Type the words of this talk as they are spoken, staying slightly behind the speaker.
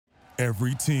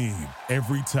Every team,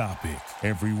 every topic,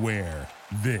 everywhere.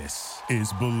 This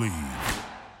is Believe.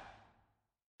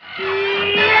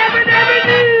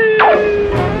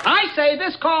 I say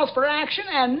this calls for action,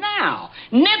 and now,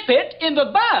 nip it in the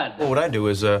bud. Well, what I do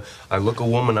is I look a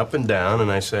woman up and down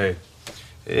and I say,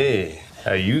 hey,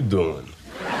 how you doing?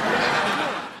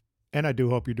 And I do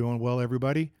hope you're doing well,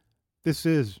 everybody. This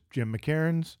is Jim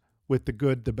McCairns with The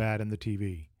Good, the Bad, and the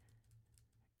TV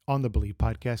on the Believe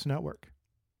Podcast Network.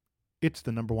 It's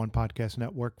the number one podcast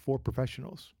network for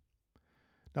professionals.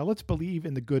 Now let's believe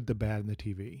in the good, the bad, and the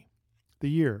TV. The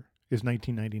year is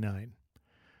 1999,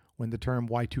 when the term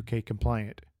Y2K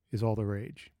compliant is all the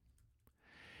rage.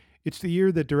 It's the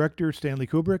year that director Stanley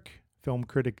Kubrick, film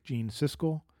critic Gene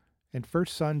Siskel, and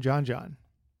first son John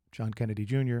Kennedy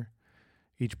Jr.,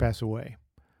 each pass away,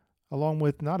 along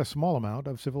with not a small amount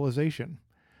of civilization,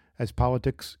 as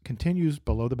politics continues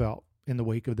below the belt in the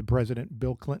wake of the President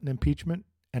Bill Clinton impeachment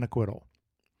and acquittal.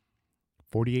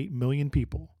 48 million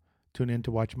people tune in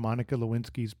to watch Monica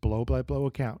Lewinsky's blow-by-blow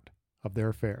account of their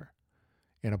affair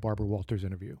in a Barbara Walters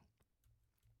interview.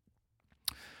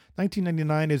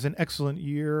 1999 is an excellent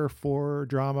year for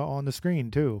drama on the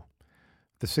screen, too.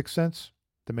 The Sixth Sense,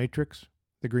 The Matrix,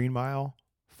 The Green Mile,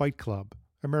 Fight Club,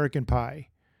 American Pie,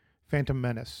 Phantom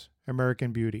Menace,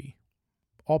 American Beauty,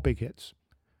 all big hits.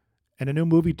 And a new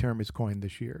movie term is coined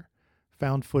this year,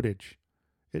 found footage.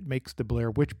 It makes the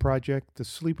Blair Witch Project the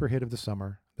sleeper hit of the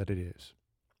summer that it is.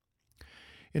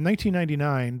 In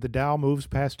 1999, the Dow moves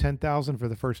past 10,000 for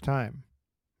the first time.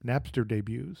 Napster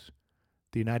debuts.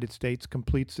 The United States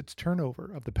completes its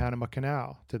turnover of the Panama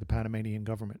Canal to the Panamanian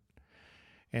government.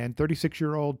 And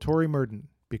 36-year-old Tori Murden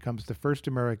becomes the first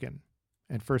American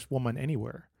and first woman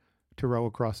anywhere to row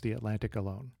across the Atlantic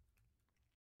alone.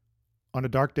 On a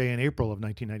dark day in April of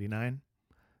 1999,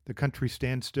 the country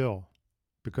stands still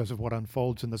because of what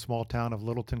unfolds in the small town of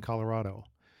Littleton, Colorado,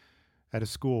 at a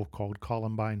school called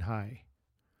Columbine High.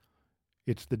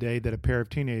 It's the day that a pair of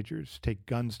teenagers take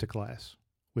guns to class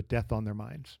with death on their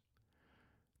minds.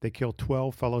 They kill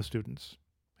 12 fellow students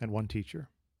and one teacher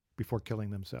before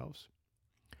killing themselves.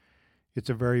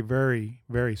 It's a very, very,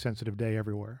 very sensitive day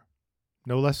everywhere,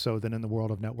 no less so than in the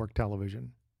world of network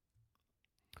television.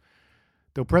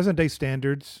 Though present-day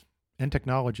standards and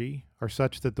technology are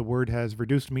such that the word has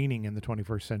reduced meaning in the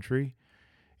 21st century,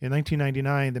 in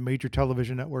 1999, the major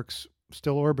television networks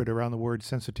still orbit around the word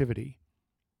sensitivity.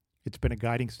 It's been a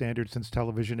guiding standard since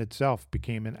television itself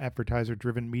became an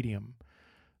advertiser-driven medium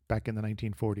back in the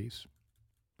 1940s.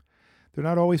 They're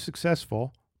not always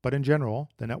successful, but in general,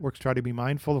 the networks try to be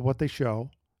mindful of what they show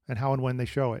and how and when they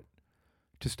show it,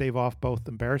 to stave off both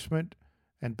embarrassment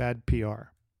and bad PR.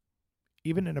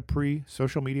 Even in a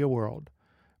pre-social media world,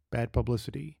 bad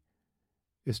publicity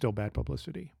is still bad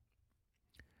publicity.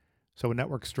 So a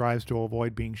network strives to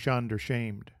avoid being shunned or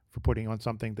shamed for putting on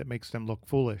something that makes them look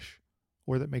foolish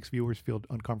or that makes viewers feel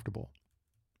uncomfortable.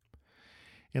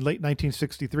 In late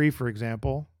 1963, for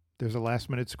example, there's a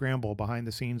last-minute scramble behind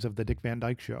the scenes of The Dick Van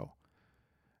Dyke Show.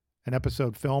 An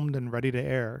episode filmed and ready to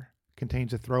air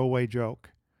contains a throwaway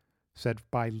joke said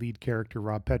by lead character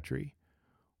Rob Petrie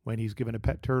when he's given a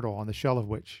pet turtle on the shell of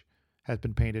which has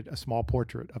been painted a small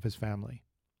portrait of his family.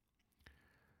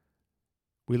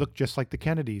 We look just like the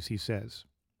Kennedys, he says.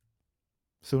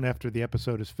 Soon after the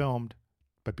episode is filmed,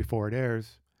 but before it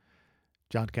airs,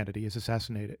 John Kennedy is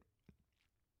assassinated.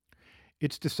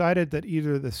 It's decided that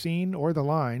either the scene or the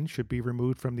line should be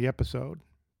removed from the episode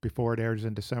before it airs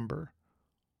in December,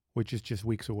 which is just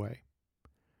weeks away.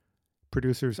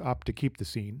 Producers opt to keep the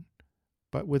scene,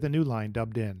 but with a new line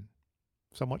dubbed in,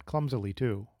 somewhat clumsily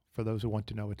too, for those who want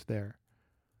to know it's there.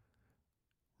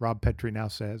 Rob Petrie now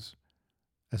says,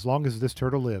 "As long as this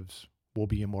turtle lives, we'll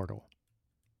be immortal."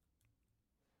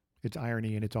 It's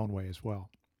irony in its own way as well.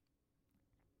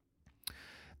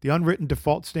 The unwritten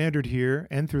default standard here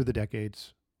and through the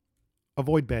decades: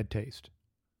 avoid bad taste.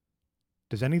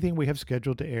 Does anything we have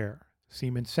scheduled to air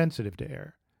seem insensitive to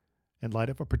air in light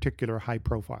of a particular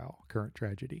high-profile current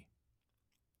tragedy?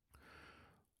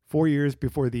 4 years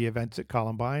before the events at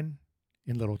Columbine,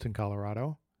 in Littleton,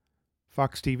 Colorado,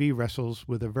 Fox TV wrestles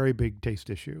with a very big taste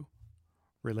issue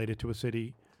related to a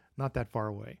city not that far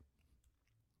away.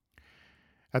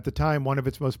 At the time, one of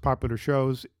its most popular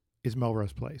shows is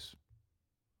Melrose Place.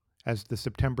 As the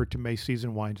September to May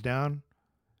season winds down,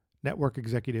 network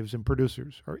executives and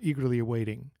producers are eagerly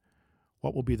awaiting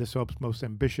what will be the soap's most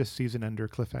ambitious season-ender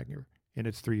cliffhanger in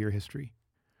its 3-year history,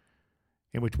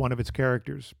 in which one of its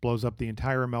characters blows up the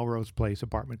entire Melrose Place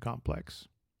apartment complex,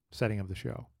 setting of the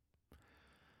show.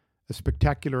 A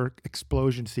spectacular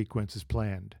explosion sequence is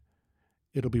planned.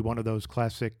 It'll be one of those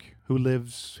classic who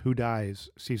lives, who dies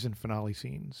season finale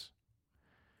scenes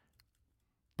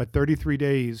But 33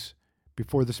 days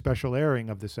before the special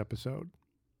airing of this episode,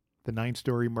 the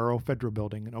 9-story Murrow Federal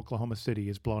Building in Oklahoma City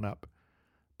is blown up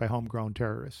by homegrown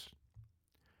terrorists.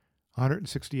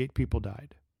 168 people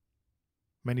died,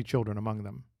 many children among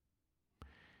them.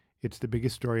 It's the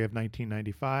biggest story of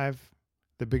 1995,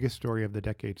 the biggest story of the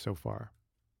decade so far.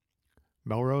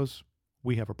 Melrose,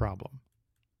 we have a problem.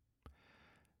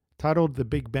 Titled The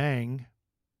Big Bang,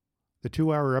 the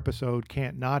 2-hour episode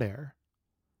can't not air.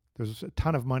 There's a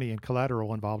ton of money and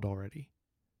collateral involved already.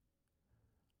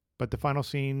 But the final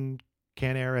scene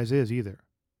can't air as is either.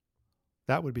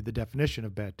 That would be the definition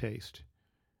of bad taste,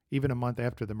 even a month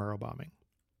after the Murrow bombing.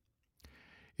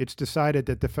 It's decided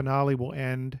that the finale will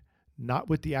end not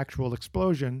with the actual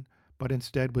explosion, but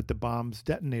instead with the bomb's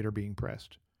detonator being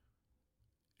pressed,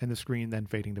 and the screen then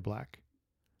fading to black.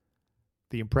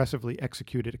 The impressively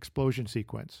executed explosion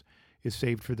sequence is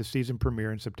saved for the season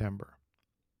premiere in September.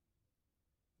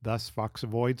 Thus, Fox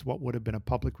avoids what would have been a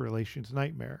public relations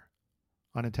nightmare,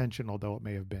 unintentional though it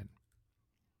may have been.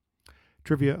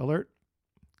 Trivia alert,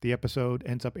 the episode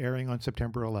ends up airing on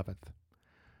September 11th,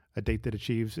 a date that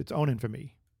achieves its own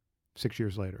infamy 6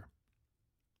 years later.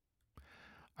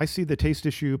 I see the taste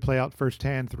issue play out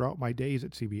firsthand throughout my days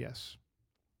at CBS,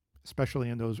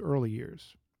 especially in those early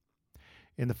years.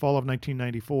 In the fall of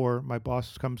 1994, my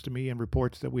boss comes to me and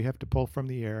reports that we have to pull from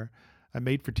the air a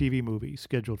made-for-TV movie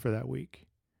scheduled for that week.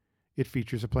 It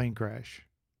features a plane crash.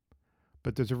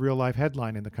 But there's a real-life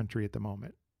headline in the country at the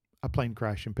moment, a plane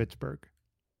crash in Pittsburgh.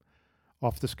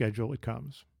 Off the schedule it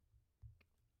comes.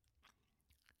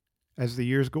 As the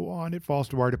years go on, it falls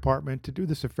to our department to do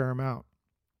this a fair amount,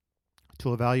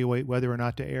 to evaluate whether or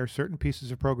not to air certain pieces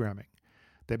of programming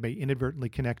that may inadvertently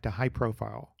connect to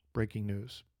high-profile breaking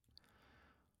news.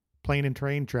 Plane and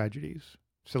train tragedies,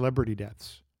 celebrity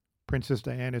deaths, Princess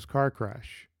Diana's car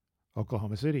crash,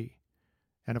 Oklahoma City,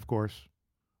 and of course,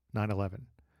 9/11.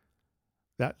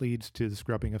 That leads to the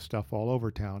scrubbing of stuff all over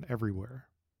town, everywhere.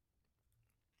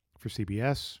 For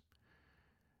CBS,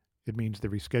 it means the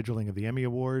rescheduling of the Emmy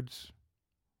Awards,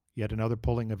 yet another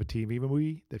pulling of a TV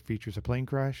movie that features a plane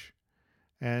crash,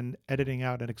 and editing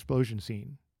out an explosion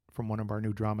scene from one of our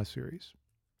new drama series.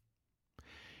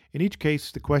 In each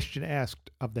case, the question asked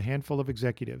of the handful of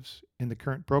executives in the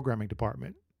current programming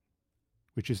department,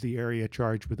 which is the area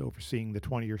charged with overseeing the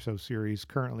 20 or so series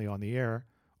currently on the air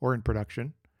or in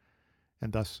production,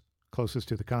 and thus closest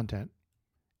to the content,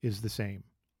 is the same.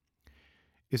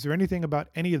 Is there anything about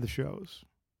any of the shows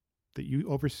that you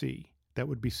oversee that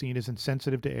would be seen as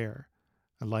insensitive to air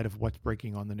in light of what's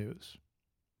breaking on the news?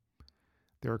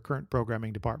 There are current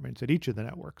programming departments at each of the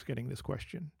networks getting this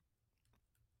question.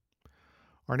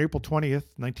 On April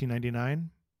 20th,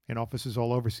 1999, in offices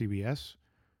all over CBS,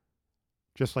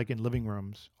 just like in living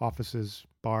rooms, offices,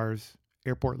 bars,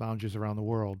 airport lounges around the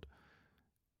world,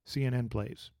 CNN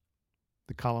plays.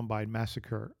 The Columbine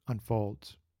massacre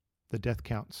unfolds. The death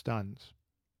count stuns.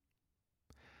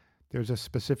 There's a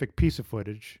specific piece of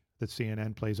footage that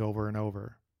CNN plays over and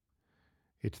over.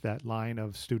 It's that line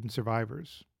of student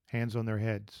survivors, hands on their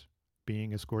heads,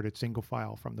 being escorted single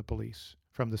file from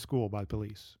the school by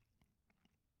police.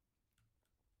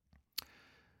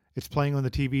 It's playing on the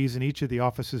TVs in each of the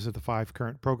offices of the 5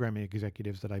 current programming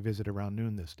executives that I visit around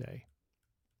noon this day.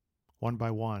 One by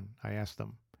one, I ask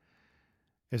them,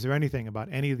 is there anything about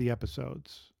any of the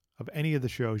episodes of any of the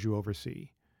shows you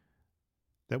oversee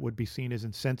that would be seen as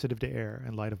insensitive to air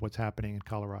in light of what's happening in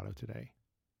Colorado today?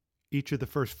 Each of the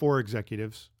first 4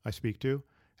 executives I speak to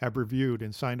have reviewed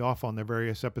and signed off on their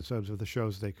various episodes of the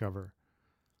shows they cover,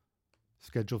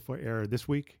 scheduled for air this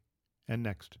week and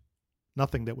next.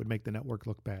 Nothing that would make the network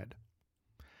look bad.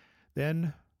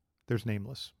 Then there's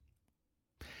Nameless.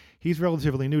 He's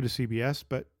relatively new to CBS,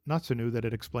 but not so new that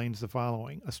it explains the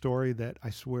following, a story that I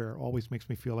swear always makes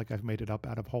me feel like I've made it up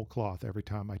out of whole cloth every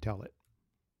time I tell it.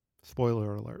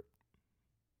 Spoiler alert.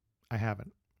 I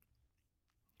haven't.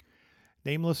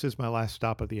 Nameless is my last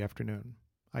stop of the afternoon.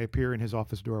 I appear in his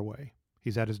office doorway.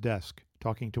 He's at his desk,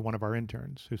 talking to one of our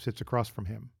interns, who sits across from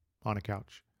him, on a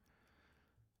couch.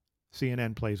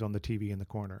 CNN plays on the TV in the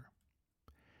corner.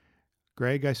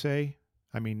 Greg,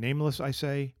 Nameless, I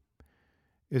say,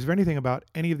 is there anything about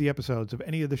any of the episodes of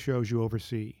any of the shows you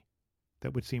oversee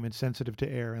that would seem insensitive to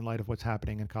air in light of what's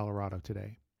happening in Colorado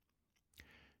today?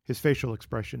 His facial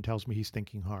expression tells me he's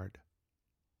thinking hard.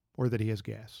 Or that he has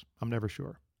gas. I'm never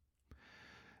sure.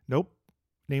 Nope,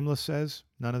 Nameless says,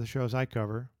 none of the shows I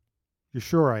cover. You're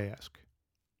sure, I ask.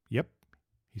 Yep,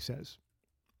 he says.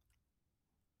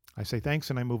 I say thanks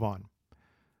and I move on.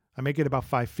 I make it about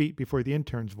 5 feet before the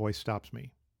intern's voice stops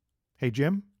me. Hey,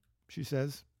 Jim, she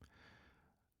says.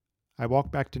 I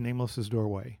walk back to Nameless's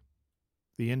doorway.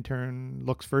 The intern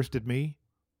looks first at me,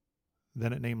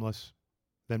 then at Nameless,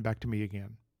 then back to me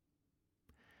again.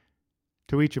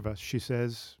 To each of us, she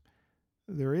says,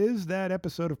 "There is that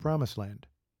episode of Promised Land."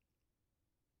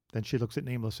 Then she looks at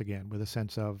Nameless again with a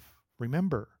sense of,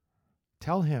 "Remember,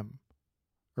 tell him,"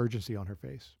 urgency on her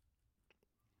face.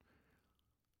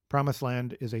 Promised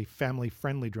Land is a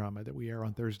family-friendly drama that we air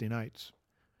on Thursday nights.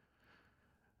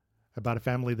 About a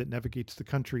family that navigates the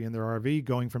country in their RV,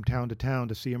 going from town to town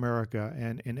to see America,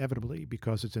 and inevitably,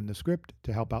 because it's in the script,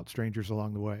 to help out strangers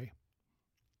along the way.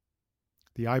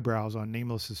 The eyebrows on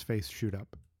Nameless's face shoot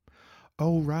up.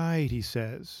 "Oh, right," he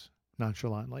says,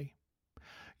 nonchalantly.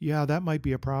 "Yeah, that might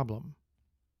be a problem."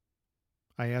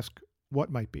 I ask, "What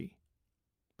might be?"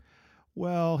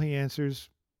 "Well," he answers,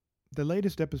 "the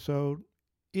latest episode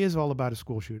is all about a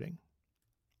school shooting."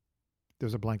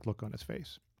 There's a blank look on his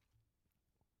face.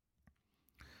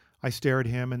 I stare at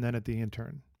him and then at the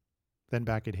intern, then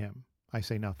back at him. I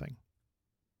say nothing.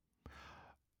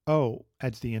 "Oh,"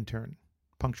 adds the intern,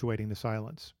 punctuating the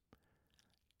silence.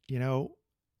 "You know,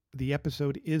 the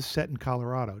episode is set in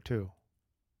Colorado, too."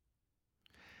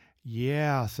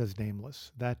 "Yeah," says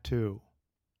Nameless, "that too."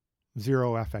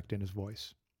 Zero affect in his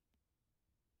voice.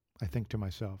 I think to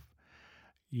myself,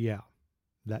 yeah,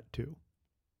 that too.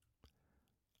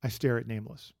 I stare at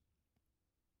Nameless.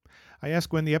 I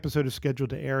ask when the episode is scheduled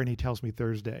to air, and he tells me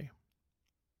Thursday.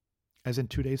 "As in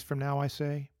 2 days from now," I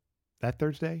say. "That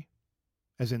Thursday?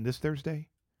 As in this Thursday?"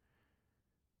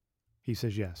 He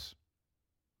says yes.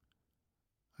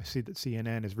 I see that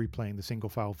CNN is replaying the single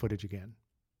file footage again.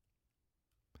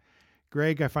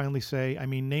 "Greg,"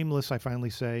 Nameless, I finally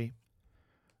say,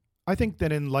 "I think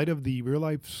that in light of the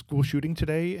real-life school shooting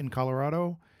today in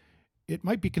Colorado, it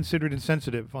might be considered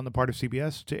insensitive on the part of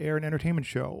CBS to air an entertainment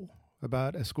show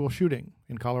about a school shooting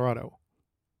in Colorado."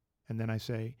 And then I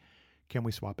say, "Can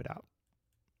we swap it out?"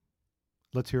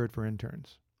 Let's hear it for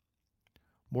interns.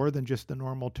 More than just the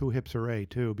normal two hips hooray,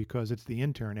 too, because it's the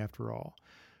intern, after all,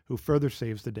 who further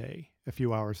saves the day a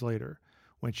few hours later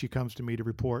when she comes to me to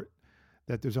report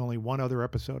that there's only one other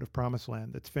episode of Promised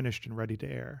Land that's finished and ready to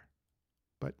air.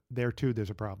 But there, too,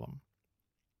 there's a problem.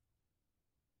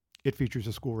 It features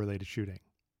a school-related shooting.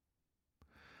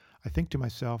 I think to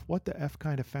myself, what the F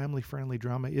kind of family-friendly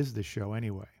drama is this show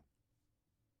anyway?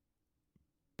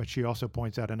 But she also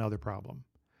points out another problem.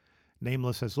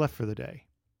 Nameless has left for the day.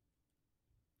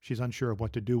 She's unsure of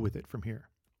what to do with it from here.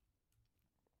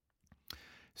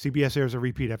 CBS airs a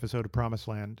repeat episode of Promised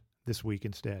Land this week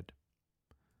instead.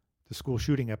 The school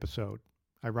shooting episode,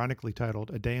 ironically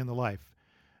titled "A Day in the Life,"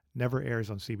 never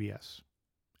airs on CBS.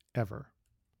 Ever.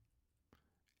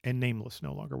 And Nameless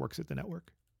no longer works at the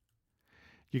network.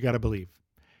 You gotta believe.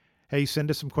 Hey,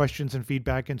 send us some questions and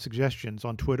feedback and suggestions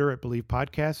on Twitter at Believe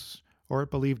Podcasts or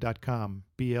at Believe.com,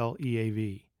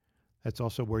 BLEAV. That's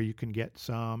also where you can get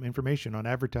some information on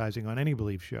advertising on any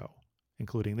Believe show,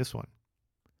 including this one.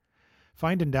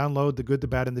 Find and download The Good, the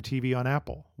Bad, and the TV on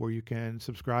Apple, where you can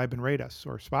subscribe and rate us,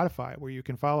 or Spotify, where you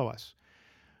can follow us.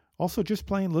 Also, just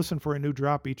plain listen for a new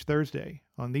drop each Thursday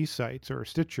on these sites, or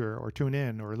Stitcher, or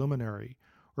TuneIn, or Luminary,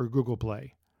 or Google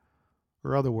Play,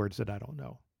 or other words that I don't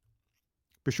know.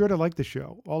 Be sure to like the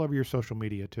show all over your social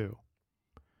media, too.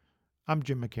 I'm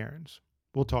Jim McCairns.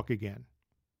 We'll talk again.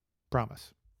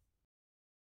 Promise.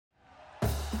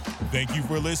 Thank you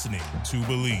for listening to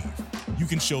Believe. You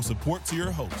can show support to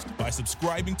your host by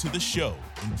subscribing to the show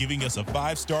and giving us a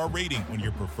 5-star rating on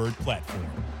your preferred platform.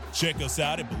 Check us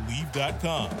out at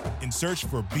Believe.com and search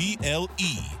for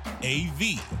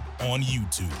BLEAV on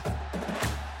YouTube.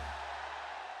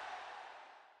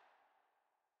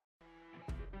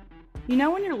 You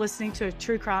know when you're listening to a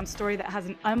true crime story that has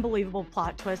an unbelievable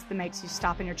plot twist that makes you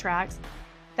stop in your tracks?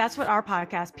 That's what our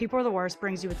podcast, People Are the Worst,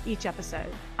 brings you with each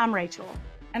episode. I'm Rachel.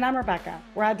 And I'm Rebecca.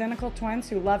 We're identical twins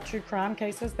who love true crime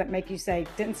cases that make you say,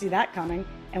 "Didn't see that coming,"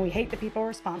 and we hate the people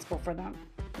responsible for them.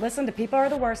 Listen to People Are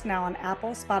the Worst now on Apple,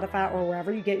 Spotify, or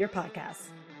wherever you get your podcasts.